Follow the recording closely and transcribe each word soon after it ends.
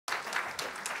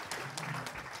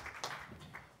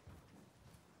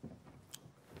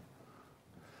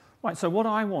Right, so what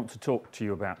I want to talk to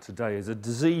you about today is a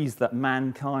disease that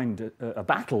mankind, a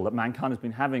battle that mankind has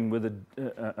been having with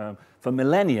for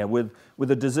millennia with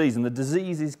a disease, and the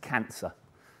disease is cancer.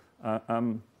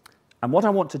 And what I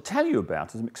want to tell you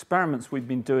about is some experiments we've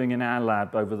been doing in our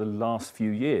lab over the last few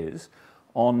years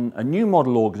on a new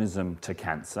model organism to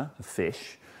cancer, a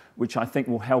fish, which I think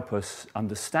will help us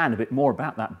understand a bit more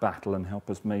about that battle and help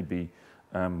us maybe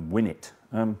win it.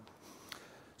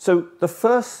 So the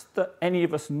first that any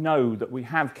of us know that we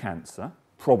have cancer,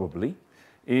 probably,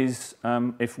 is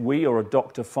if we or a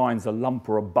doctor finds a lump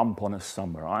or a bump on us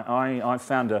somewhere. I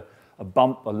found a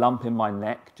lump in my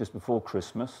neck just before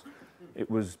Christmas. It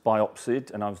was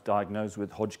biopsied and I was diagnosed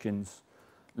with Hodgkin's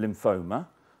lymphoma.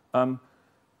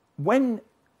 When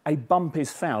a lump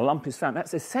is found,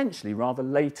 that's essentially rather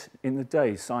late in the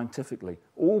day scientifically.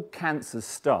 All cancers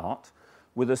start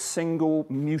with a single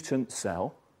mutant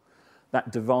cell that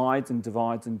divides and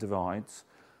divides and divides.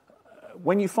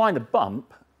 When you find a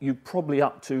bump, you're probably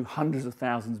up to hundreds of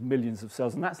thousands, millions of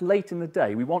cells, and that's late in the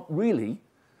day. We want really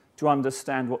to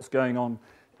understand what's going on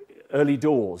early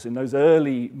doors, in those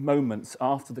early moments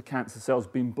after the cancer cell's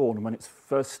been born and when it's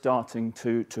first starting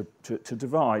to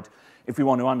divide, if we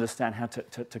want to understand how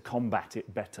to combat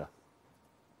it better.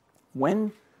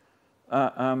 When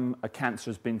a cancer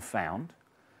has been found,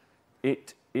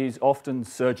 it is often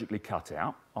surgically cut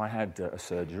out. I had a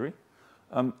surgery.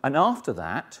 And after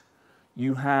that,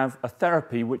 you have a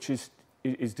therapy which is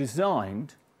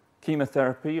designed,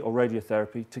 chemotherapy or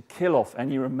radiotherapy, to kill off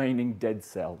any remaining dead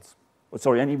cells.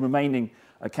 Any remaining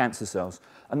cancer cells.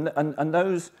 And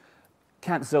those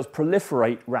cancer cells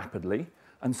proliferate rapidly,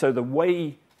 and so the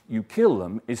way you kill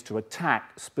them is to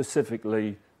attack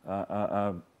specifically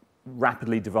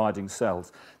rapidly dividing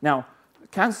cells. Now,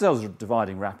 cancer cells are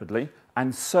dividing rapidly,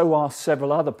 and so are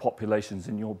several other populations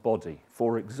in your body.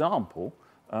 For example,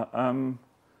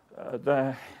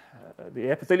 the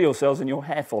epithelial cells in your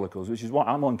hair follicles, which is why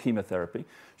I'm on chemotherapy,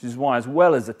 which is why, as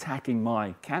well as attacking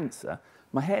my cancer,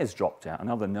 my hair's dropped out and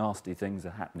other nasty things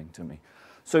are happening to me.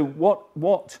 So what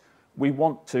we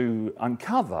want to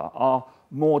uncover are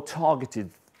more targeted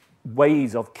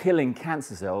ways of killing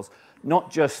cancer cells, not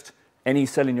just any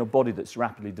cell in your body that's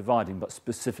rapidly dividing, but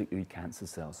specifically cancer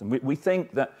cells. And we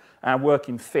think that our work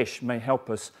in fish may help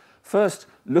us first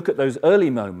look at those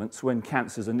early moments when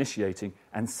cancer's initiating,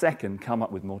 and second, come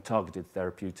up with more targeted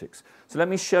therapeutics. So let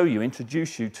me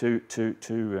introduce you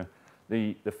to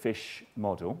the fish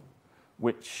model,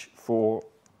 which for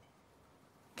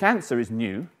cancer is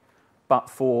new, but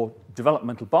for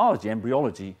developmental biology,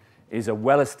 embryology, is a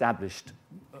well-established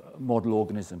model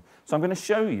organism. So I'm going to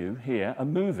show you here a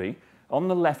movie. On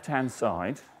the left-hand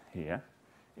side here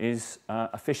is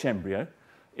a fish embryo.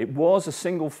 It was a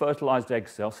single fertilized egg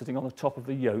cell sitting on the top of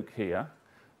the yolk here.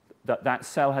 That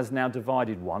cell has now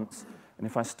divided once. And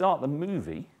if I start the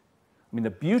movie, the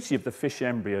beauty of the fish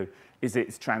embryo is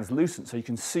it's translucent, so you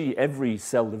can see every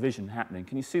cell division happening.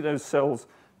 Can you see those cells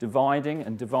dividing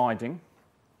and dividing?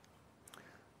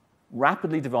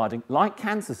 Rapidly dividing, like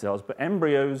cancer cells, but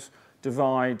embryos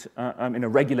divide in a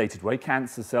regulated way.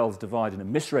 Cancer cells divide in a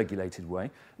misregulated way.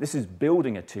 This is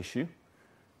building a tissue.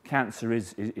 Cancer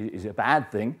is a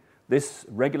bad thing. This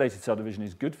regulated cell division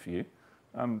is good for you.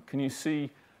 Can you see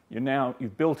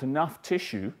you've built enough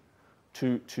tissue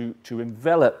to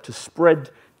envelop, to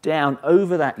spread down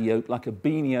over that yolk like a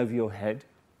beanie over your head.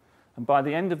 And by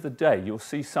the end of the day, you'll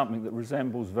see something that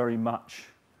resembles very much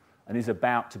and is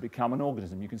about to become an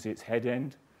organism. You can see its head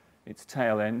end, its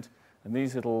tail end, and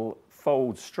these little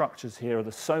fold structures here are the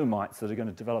somites that are going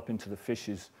to develop into the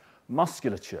fish's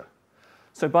musculature.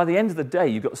 So by the end of the day,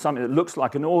 you've got something that looks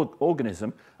like an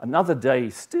organism. Another day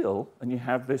still, and you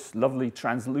have this lovely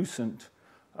translucent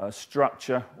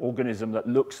structure organism that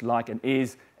looks like and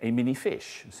is a mini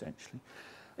fish, essentially.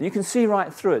 And you can see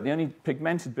right through it. The only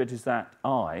pigmented bit is that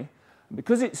eye. And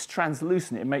because it's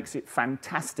translucent, it makes it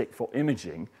fantastic for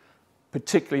imaging,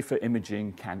 particularly for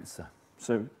imaging cancer.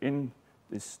 So in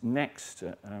this next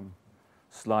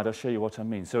slide, I'll show you what I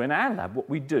mean. So in our lab, what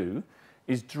we do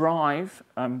is drive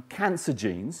cancer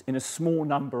genes in a small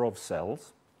number of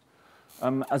cells.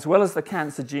 As well as the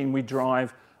cancer gene, we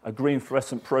drive a green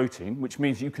fluorescent protein, which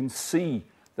means you can see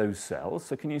those cells.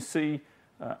 So can you see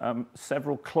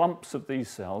several clumps of these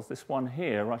cells? This one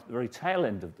here, right at the very tail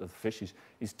end of the fish,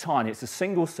 is tiny. It's a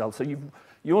single cell. So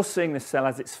you're seeing this cell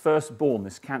as it's first born,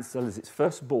 this cancer cell as it's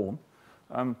first born.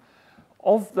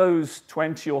 Of those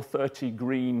 20 or 30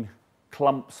 green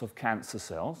clumps of cancer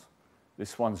cells,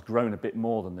 this one's grown a bit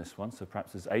more than this one, so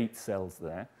perhaps there's 8 cells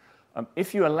there.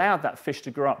 If you allowed that fish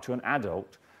to grow up to an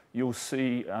adult, you'll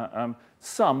see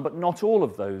some, but not all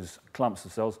of those clumps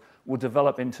of cells will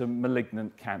develop into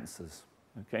malignant cancers.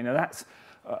 Okay, now that's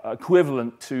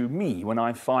equivalent to me when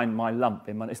I find my lump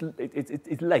in my...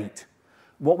 It's late.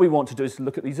 What we want to do is to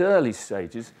look at these early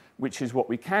stages, which is what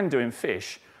we can do in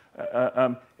fish.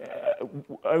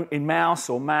 In mouse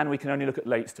or man, we can only look at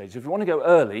late stages. If we want to go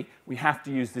early, we have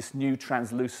to use this new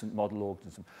translucent model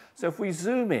organism. So if we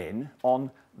zoom in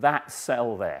on that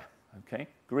cell there, okay,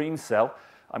 green cell,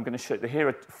 I'm going to show you, here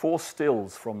are 4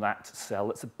 stills from that cell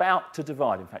that's about to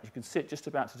divide. In fact, you can see it just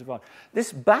about to divide.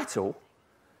 This battle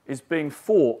is being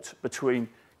fought between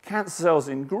cancer cells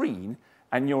in green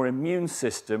and your immune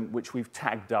system, which we've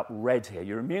tagged up red here.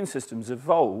 Your immune system's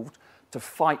evolved to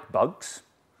fight bugs,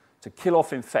 to kill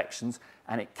off infections,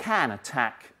 and it can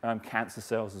attack cancer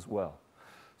cells as well.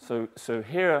 So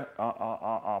here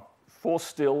are 4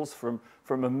 stills from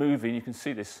a movie, and you can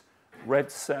see this red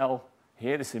cell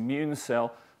here, this immune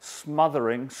cell,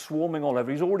 smothering, swarming all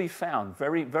over. He's already found,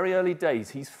 very, very early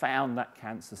days, he's found that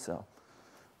cancer cell.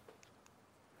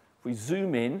 If we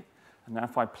zoom in, and now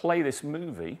if I play this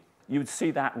movie, you would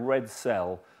see that red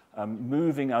cell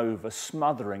moving over,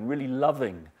 smothering, really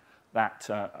loving that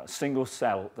single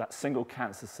cell, that single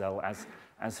cancer cell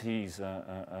as he's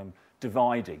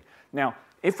dividing. Now,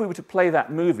 if we were to play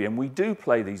that movie, and we do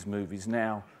play these movies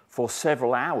now for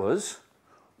several hours,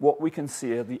 what we can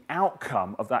see are the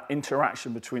outcome of that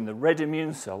interaction between the red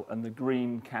immune cell and the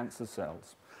green cancer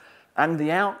cells. And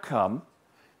the outcome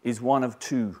is one of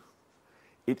 2.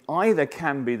 It either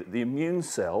can be that the immune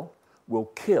cell will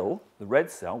kill, the red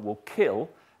cell will kill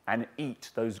and eat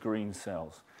those green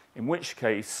cells, in which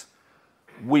case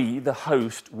we, the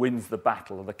host, wins the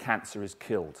battle or the cancer is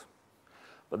killed.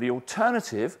 But the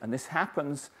alternative, and this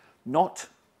happens not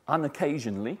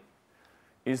unoccasionally,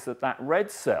 is that that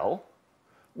red cell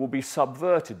will be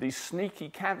subverted. These sneaky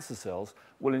cancer cells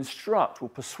will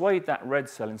persuade that red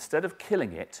cell, instead of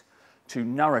killing it, to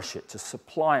nourish it, to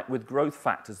supply it with growth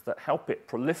factors that help it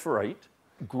proliferate,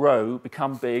 grow,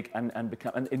 become big, and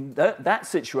in that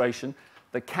situation,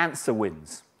 the cancer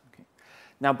wins. Okay.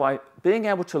 Now, by being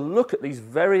able to look at these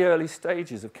very early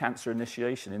stages of cancer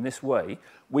initiation in this way,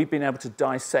 we've been able to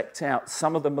dissect out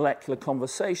some of the molecular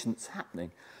conversation that's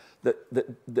happening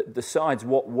that decides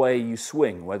what way you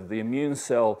swing, whether the immune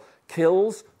cell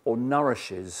kills or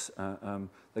nourishes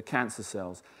the cancer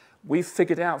cells. We've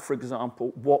figured out, for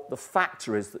example, what the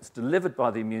factor is that's delivered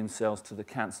by the immune cells to the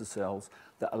cancer cells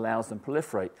that allows them to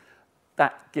proliferate.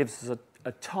 That gives us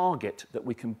a target that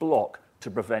we can block to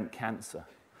prevent cancer.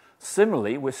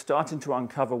 Similarly, we're starting to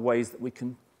uncover ways that we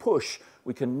can push,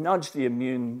 we can nudge the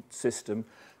immune system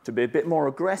to be a bit more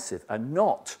aggressive and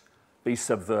not be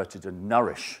subverted and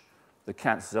nourish the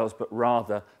cancer cells, but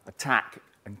rather attack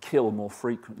and kill more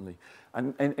frequently.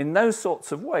 And in those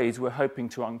sorts of ways, we're hoping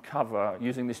to uncover,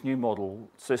 using this new model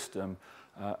system,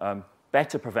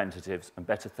 better preventatives and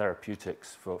better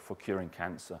therapeutics for curing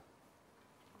cancer.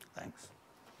 Thanks.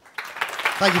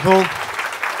 Thank you, Paul.